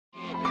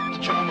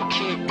drama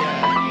kick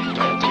that.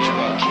 Let the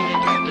drama kick,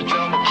 let the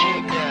drama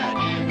kick that.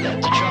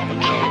 Let the drama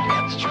kick,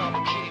 let the drama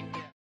kick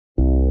that.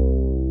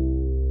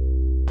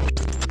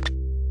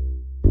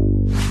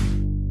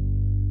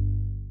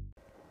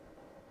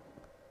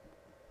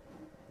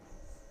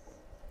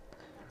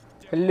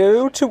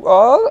 Hello to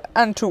all,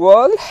 and to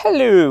all,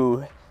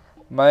 hello.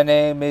 My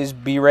name is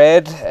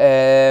B-Red.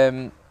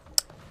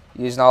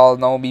 You all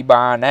know me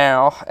by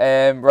now.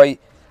 Right,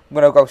 I'm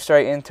gonna go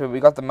straight into it.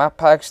 We got the map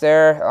packs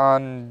there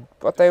on,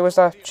 what day was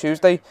that?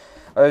 Tuesday.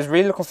 I was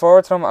really looking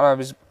forward to them, and I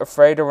was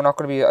afraid they were not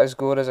going to be as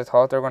good as I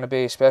thought they were going to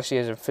be, especially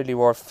as Infinity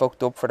Ward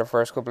fucked up for the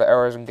first couple of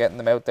hours and getting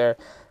them out there.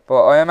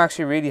 But I am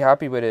actually really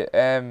happy with it.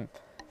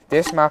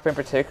 This map in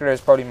particular is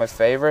probably my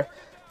favourite.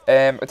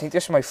 I think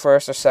this is my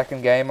first or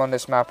second game on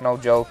this map, no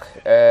joke.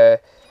 And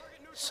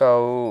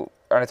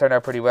it turned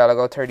out pretty well. I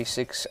got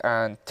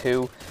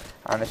 36-2,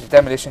 and it's a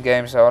demolition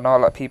game, so I know a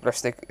lot of people are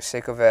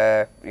sick of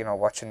you know,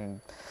 watching,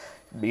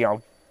 you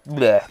know,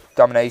 bleh,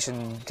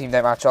 domination, team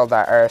deathmatch, all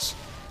that arse.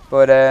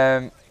 But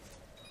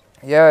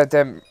yeah,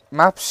 the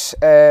maps,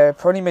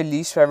 probably my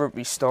least favourite would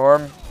be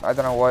Storm. I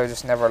don't know why, I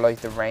just never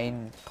liked the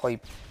rain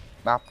type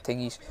map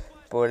thingies,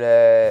 but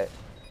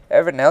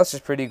everything else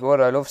is pretty good.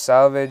 I love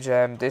Salvage.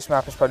 This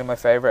map is probably my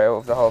favourite out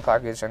of the whole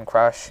package, and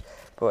Crash.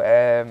 But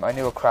I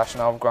knew what Crash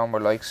and Overgrown were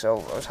like, so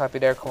I was happy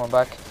they're coming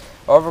back.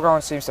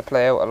 Overgrown seems to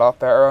play out a lot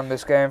better on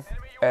this game.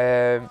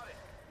 The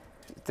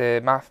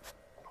map,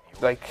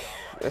 like,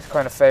 it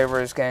kind of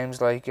favours games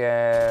like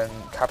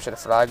Capture the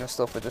Flag and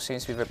stuff. It just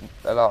seems to be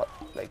a lot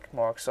like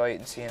more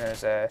exciting, seeing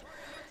as you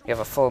have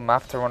a full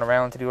map to run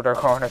around to the other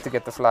corner to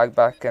get the flag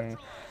back. And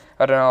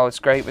I don't know, it's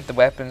great with the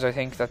weapons I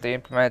think that they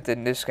implemented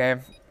in this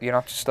game. You're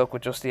not just stuck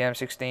with just the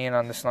M16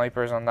 and the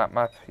snipers on that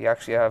map. You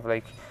actually have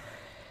like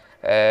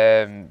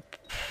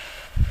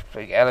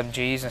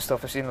LMGs and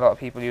stuff. I've seen a lot of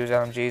people use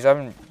LMGs. I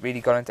haven't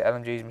really got into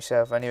LMGs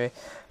myself anyway.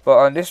 But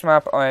on this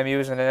map I am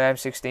using an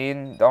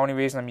M16. The only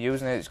reason I'm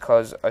using it is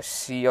because I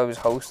was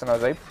hosting. I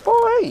was like,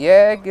 boy,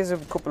 yeah, it gives a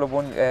couple of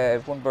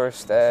one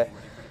burst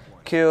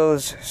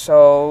kills.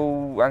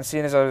 So, and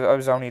seeing as I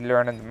was only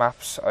learning the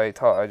maps, I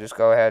thought I'd just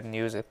go ahead and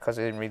use it because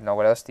I didn't really know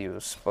what else to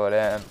use. But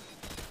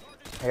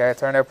yeah, it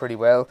turned out pretty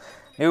well.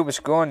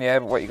 Noobish gun, yeah,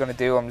 but what you're going to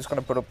do, I'm just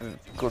going to put up a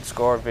good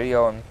score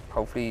video and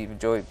hopefully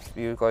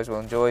you guys will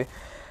enjoy.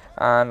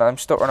 And I'm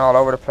stuttering all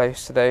over the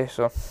place today,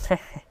 so.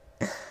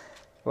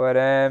 But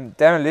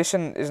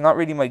Demolition is not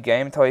really my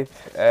game type.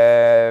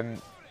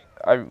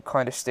 I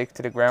kind of stick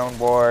to the ground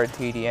war,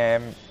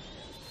 TDM,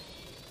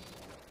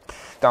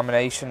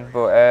 domination,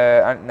 but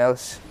anything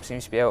else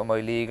seems to be out of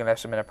my league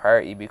unless I'm in a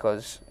party,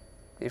 because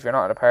if you're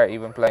not in a party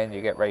when playing,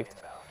 you get raped.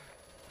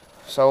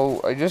 So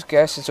I just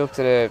guess it's up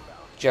to the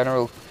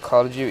general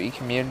Call of Duty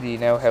community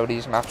now how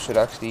these maps should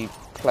actually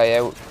play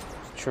out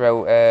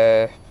throughout,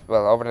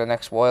 well, over the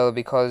next while,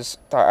 because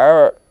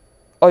I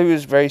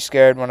was very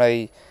scared when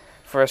I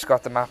first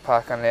got the map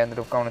pack and I ended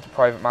up going into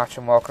private match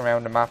and walking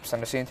around the maps,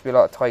 and there seemed to be a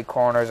lot of tight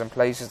corners and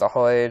places to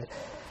hide,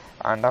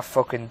 and that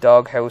fucking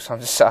doghouse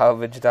on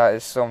Salvage, that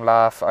is some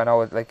laugh. I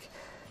know, like,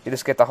 you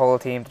just get the whole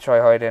team to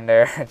try hide in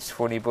there. It's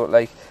funny, but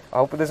like, I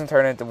hope it doesn't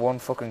turn into one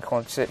fucking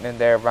cunt sitting in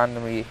there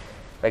randomly,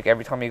 like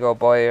every time you go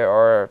by it.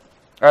 Or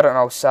I don't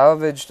know,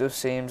 Salvage just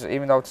seems,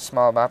 even though it's a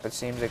small map, it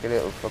seems like a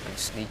little fucking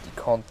sneaky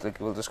cunt. Like,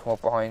 he will just come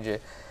up behind you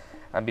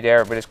and be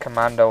there with his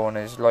commando and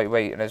his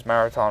lightweight and his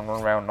marathon,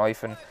 run around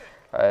knifing.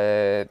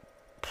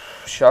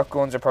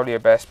 Shotguns are probably your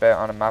best bet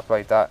on a map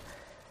like that.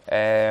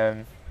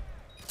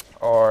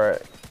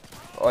 Or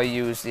I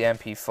use the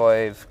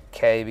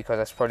MP5K because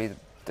that's probably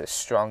the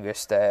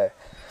strongest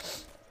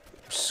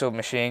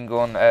submachine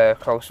gun,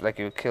 close, like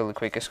you would kill the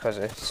quickest, because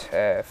it's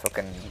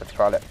fucking, what do you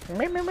call it?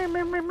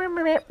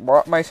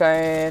 What am I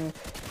saying?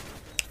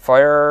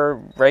 Fire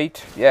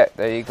rate? Yeah,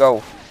 there you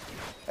go.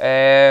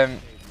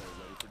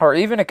 Or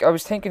even, I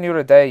was thinking the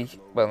other day,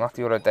 well, not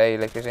the other day,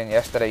 like I was in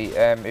yesterday,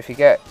 if you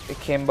get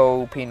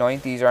akimbo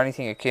P90s or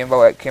anything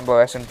akimbo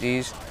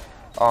SMGs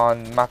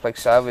on map like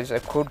Salvage,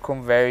 it could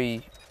come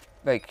very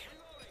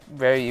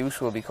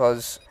useful,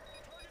 because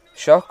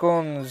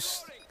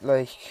shotguns,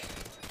 like,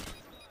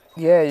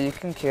 yeah, you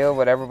can kill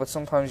whatever, but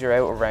sometimes you're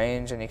out of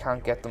range and you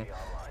can't get them.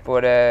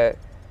 But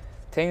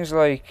things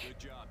like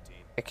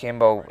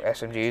akimbo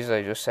SMGs, as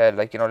I just said,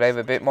 like, you know, they have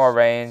a bit more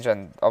range,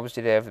 and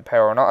obviously they have the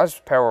power, not as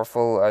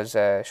powerful as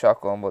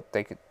shotgun, but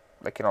they could,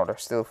 like, you know, they're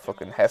still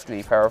fucking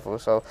heftily powerful.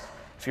 So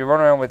if you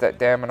run around with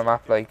them on a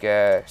map like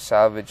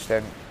Salvage,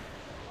 then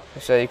I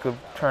say it could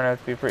turn out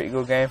to be a pretty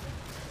good game.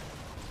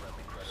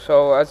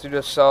 So as you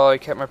just saw, I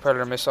kept my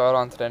Predator missile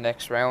on to the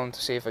next round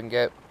to see if I can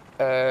get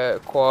a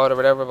quad or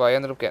whatever, but I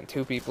ended up getting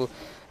 2 people.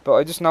 But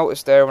I just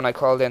noticed there when I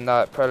called in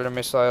that Predator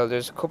missile,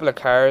 there's a couple of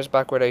cars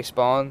back where they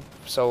spawn,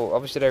 so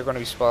obviously they're going to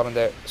be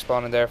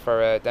spawning there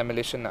for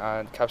Demolition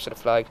and Capture the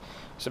Flag.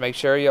 So make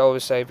sure you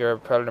always save your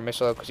Predator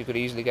missile, because you could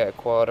easily get a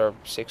quad or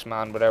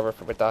 6-man, whatever,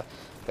 with that,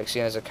 like,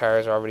 seeing as the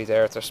cars are already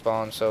there at their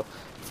spawn. So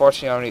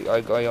fortunately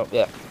I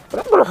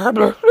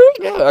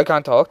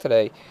can't talk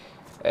today.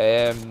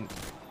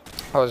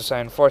 I was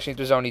saying, unfortunately,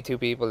 there's only 2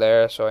 people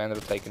there, so I ended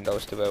up taking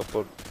those 2 out.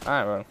 But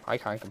I don't know, I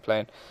can't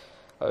complain.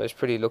 I was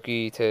pretty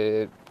lucky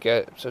to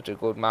get such a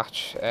good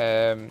match.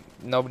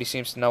 Nobody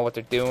seems to know what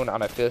they're doing,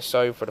 and I feel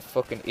sorry for the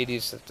fucking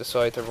idiots that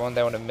decide to run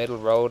down the middle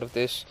road of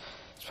this.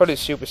 It's probably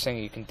the stupidest thing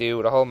you can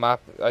do. The whole map,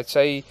 I'd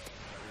say,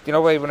 you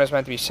know, when it's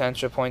meant to be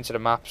central points of the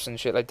maps and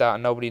shit like that,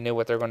 and nobody knew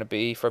what they're going to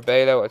be. For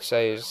Bailout, I'd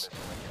say is,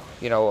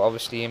 you know,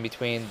 obviously in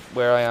between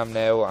where I am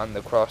now and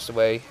across the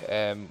way,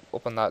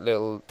 up on that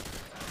little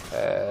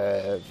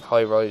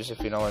high rise,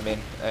 if you know what I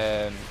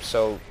mean.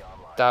 So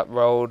that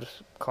road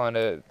kind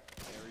of,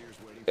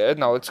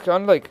 no, it's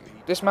kind of like,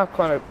 this map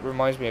kind of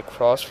reminds me of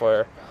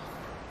Crossfire.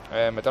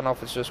 I don't know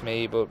if it's just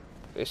me, but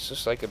it's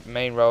just like a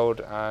main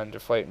road and they're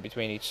fighting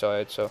between each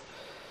side. So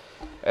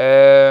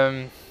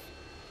I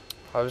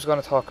was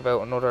going to talk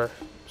about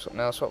something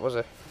else. What was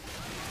it?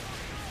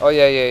 Oh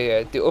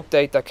yeah, the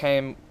update that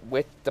came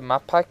with the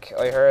map pack.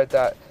 I heard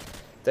that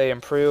they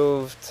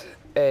improved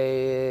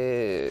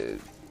the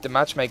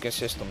matchmaking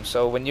system,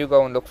 so when you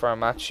go and look for a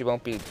match, you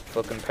won't be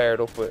fucking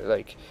paired up with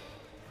like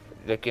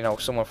you know,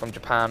 someone from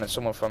Japan and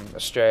someone from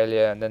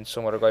Australia and then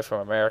some other guy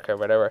from America or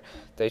whatever.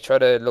 They try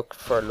to look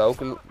for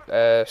local,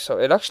 so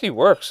it actually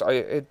works.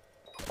 I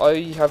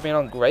have been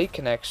on great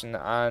connection,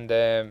 and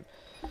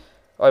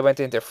I went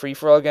into a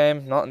free-for-all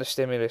game, not in the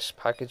stimulus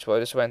package, but I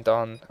just went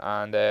on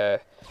and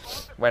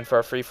went for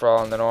a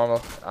free-for-all in the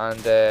normal,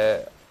 and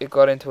it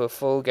got into a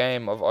full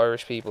game of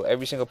Irish people.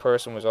 Every single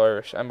person was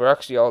Irish, and we're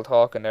actually all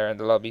talking there in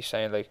the lobby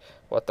saying like,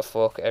 what the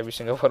fuck, every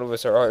single one of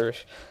us are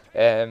Irish.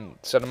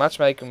 So the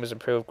matchmaking was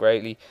improved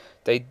greatly.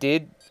 They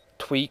did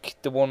tweak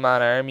the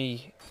one-man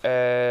army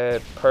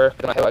perk,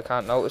 I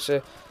can't notice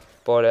it,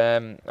 but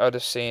I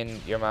just seen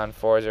your man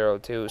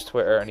 402's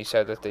Twitter, and he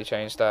said that they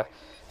changed that.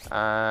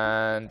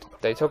 And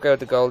they took out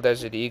the Gold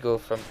Desert Eagle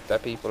from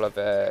that people have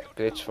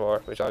glitched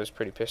for, which I was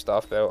pretty pissed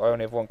off about. I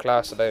only have one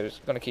class, so I was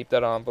going to keep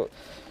that on, but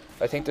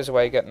I think there's a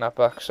way of getting that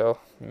back, so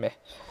meh.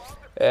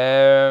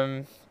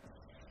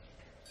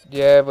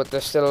 Yeah, but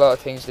there's still a lot of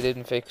things they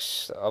didn't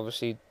fix.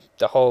 Obviously,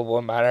 the whole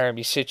one-man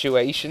army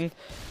situation,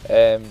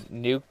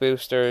 nuke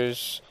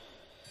boosters.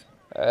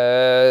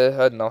 I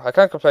don't know. I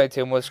can't complain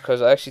too much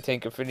because I actually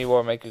think Infinity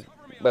War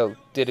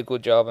did a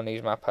good job on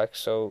these map packs,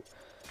 so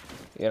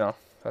you know.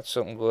 That's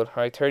something good.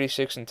 Alright,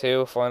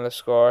 36-2, final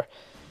score.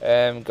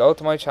 Go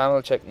to my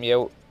channel, check me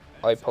out.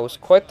 I post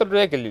quite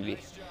regularly.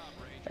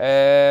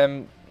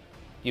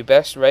 You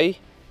best, Ray.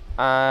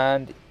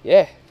 And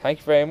yeah, thank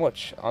you very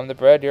much. I'm the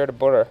bread, you're the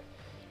butter.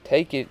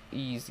 Take it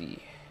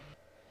easy.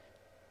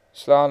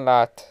 Slán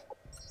lat.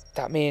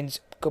 That means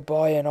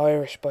goodbye in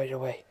Irish, by the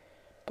way.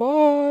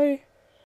 Bye.